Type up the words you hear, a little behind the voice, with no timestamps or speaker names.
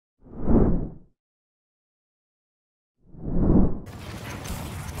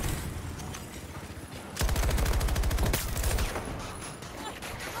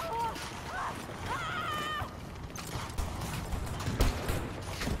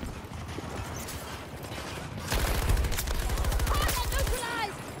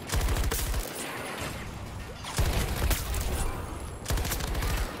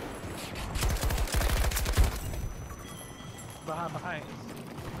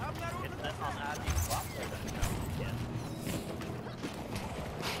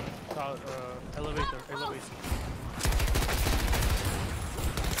Elevator.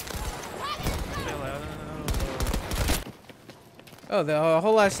 Oh, the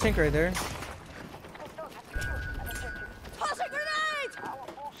whole ass tank right there.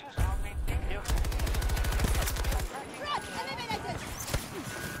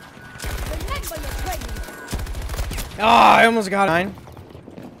 Oh, I almost got 9.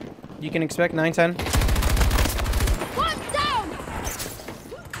 You can expect 9-10.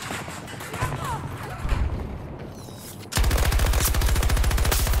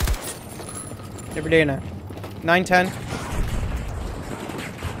 Every day now. 9-10.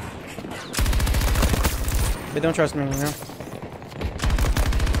 But don't trust me, you know.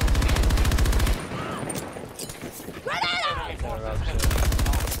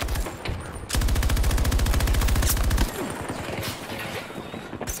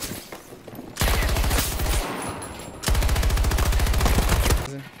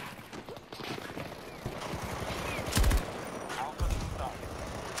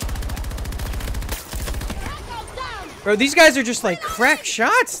 Bro, these guys are just like crack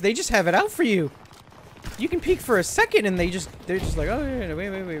shots. They just have it out for you. You can peek for a second and they're just like, oh, yeah,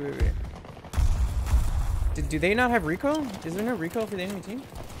 wait. Do they not have recoil? Is there no recoil for the enemy team?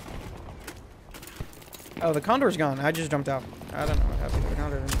 Oh, the Condor's gone. I just jumped out. I don't know what happened to the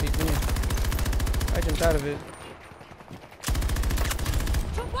Condor. I jumped out of it.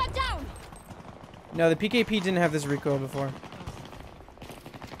 No, the PKP didn't have this recoil before.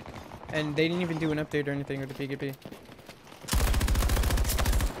 And they didn't even do an update or anything with the PKP.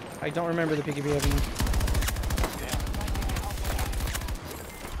 I don't remember the PKP having.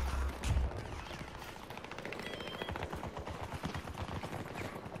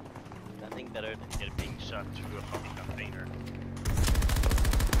 Nothing better than being shot through a fucking container.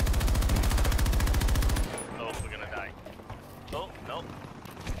 Oh, we're gonna die. Oh, no.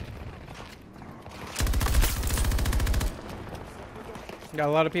 Got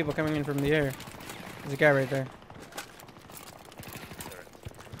a lot of people coming in from the air. There's a guy right there.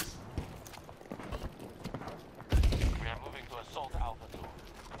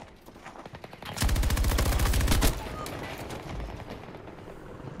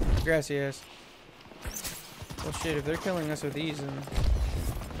 Gracias. Well, shit, if they're killing us with these, then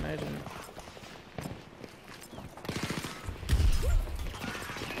imagine.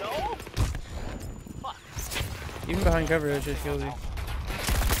 No? Fuck. Even behind cover, that shit kills you. Yeah.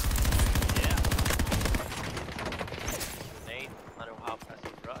 Nate, no matter how fast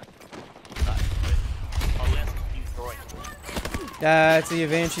you run, unless you throw it. It's the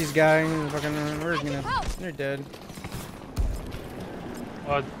Avalanche's guy. They're dead.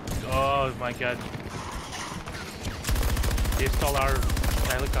 Oh my god. They stole our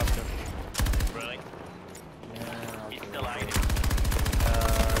helicopter. Really? Yeah. He's still hiding.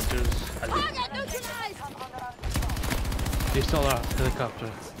 They stole our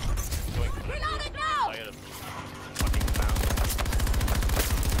helicopter. Reloaded now!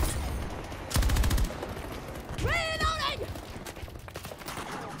 Reloading!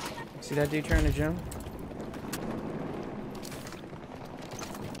 See that dude trying to jump?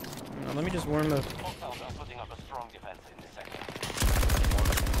 No, let me just warm up.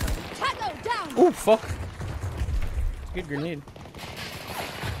 Oh fuck! Good grenade.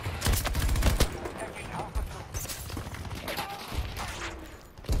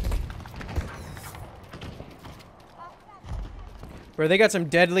 Bro, they got some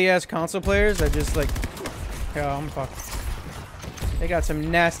deadly ass console players that just like, oh, I'm fucked. They got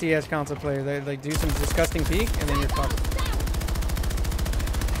some nasty ass console players. They like do some disgusting peek and then you're fucked.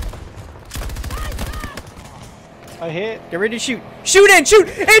 I hit. Get ready to shoot. Shoot and shoot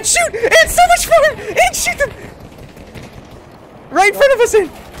and shoot! It's so much fun! And shoot them! Right in front of us in!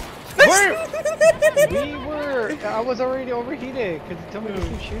 We were. I was already overheated because you told me to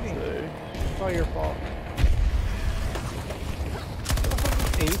keep shooting. It's all your fault.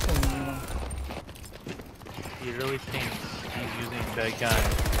 He really thinks he's using that guy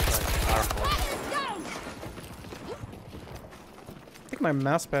like powerful. I think my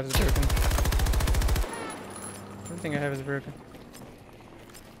mouse pad is broken. Everything I have is broken.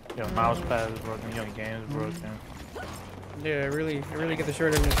 Your mouse pad is broken, your game is broken. Yeah, I really get the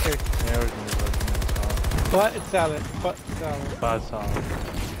short end of the stick. Yeah, everything is broken. But it's salad. But salad. But solid.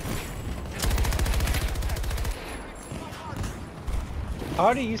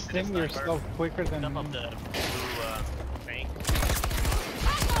 How do you stim yourself quicker than Some of the blue tank.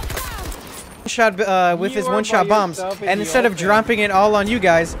 Shot with his one-shot bombs, and instead of dropping it all on you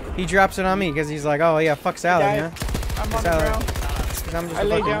guys, he drops it on me because he's like, "Oh yeah, fuck Salad, huh?" I'm on the ground. I'm just I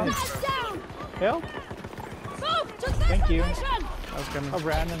lay down. Help? Move to this Thank you. location! I was coming. I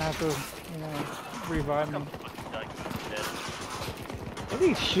ran and had to, revive me. What are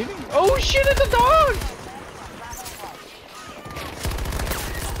you shooting? Oh shit, it's a dog!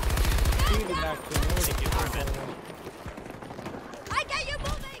 I get you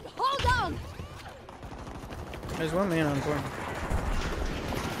moving! Hold on! There's one man on point.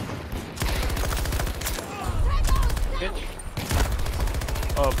 Bitch.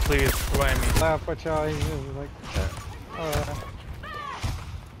 Oh, please, fly me. Laugh, watch out, he's like,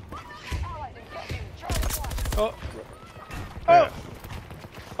 oh. Oh!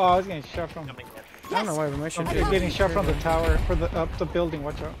 Oh, I was getting shot from. Coming in. I don't know why, but my shit He's getting shot from the tower, for the up the building.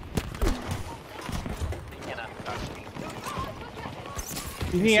 Watch out. They cannot touch me.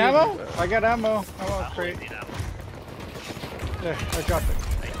 You need ammo? I got ammo. Ammo crate. Need ammo. There, I dropped it.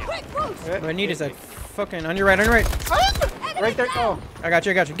 Quick boost! What I need is that fucking on your right, on your right. Right there. Oh, I got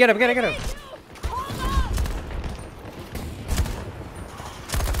you, I got you. Get up, get up, get up. Hold on!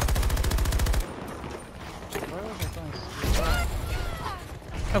 where was I going?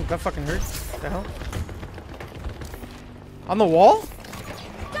 Oh, that fucking hurt. What the hell? On the wall?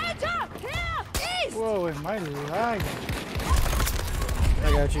 Stand up! Here! East! Whoa, am I lagging?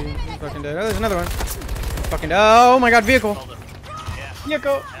 I got you. You're fucking dead. Oh, there's another one. Fucking. Oh my god, vehicle.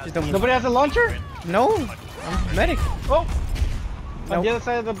 Yoko! Just don't move. Nobody has a launcher? No, I'm medic. Oh! On Nope. the other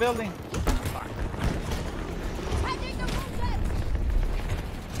side of the building. Taking the wounded!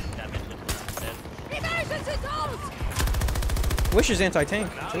 Emergency doors! Wish is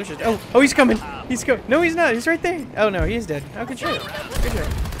anti-tank. So Wish is. Oh, he's coming. He's coming. No, he's not. He's right there. Oh no, he is dead. Oh, good shit. Good shit.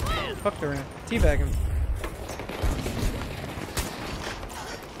 Fuck the rat. Teabag him.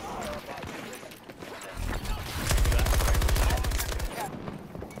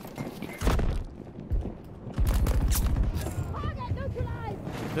 Target neutralized!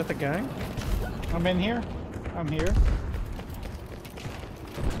 Is that the guy? I'm in here. I'm here.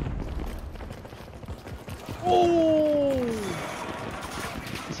 Oh!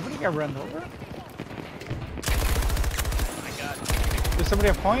 Did somebody get run over? I got Did somebody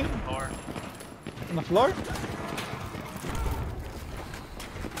have point more. on the floor?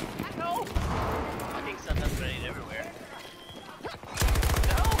 No! I think sometimes grenade everywhere.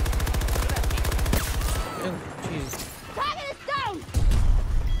 Oh, jeez. Target is down!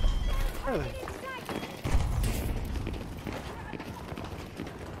 Where are they?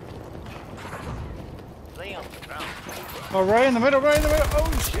 Laying on the ground. Oh, right in the middle, right in the middle.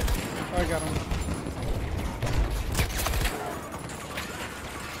 Oh shit. I got him.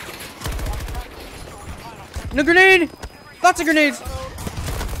 No grenade! Lots of grenades!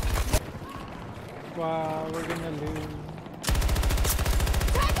 Wow, we're gonna lose.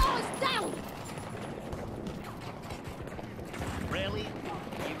 Tango is down! Really?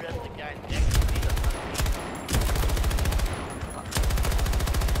 You read the guy next to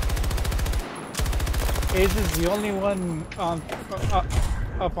me? Ace is the only one on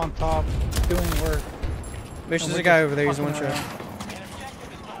up on top doing work. Wish And there's we're a guy just over there. He's one fucking shot.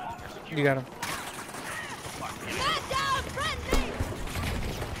 around. You got him. Man down! Friendly!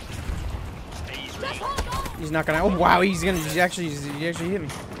 Just hold on! He's not gonna. Oh wow, he actually hit me.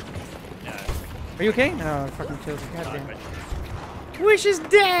 Are you okay? No, I fucking killed you. God damn. Wish is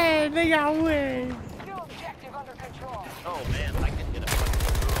dead. They got Wish. Oh man, I can get a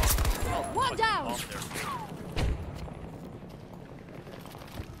One down! bomb there.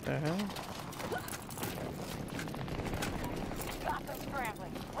 The hell?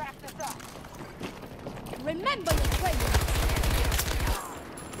 Remember your training!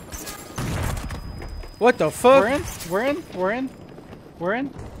 What the fuck? We're in. We're in. We're in. We're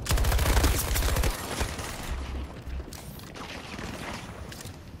in.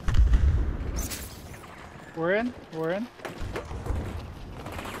 We're in. We're in.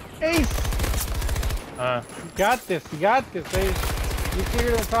 Ace! You got this. You got this, Ace. You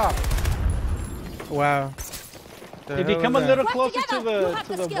clear the top. Wow. The If you hell come is a that? little Work closer together. You have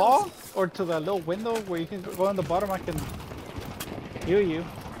to the the skills. wall or to the little window where you can go on the bottom, I can heal you.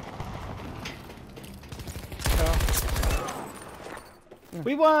 So.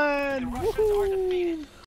 We won! Woohoo!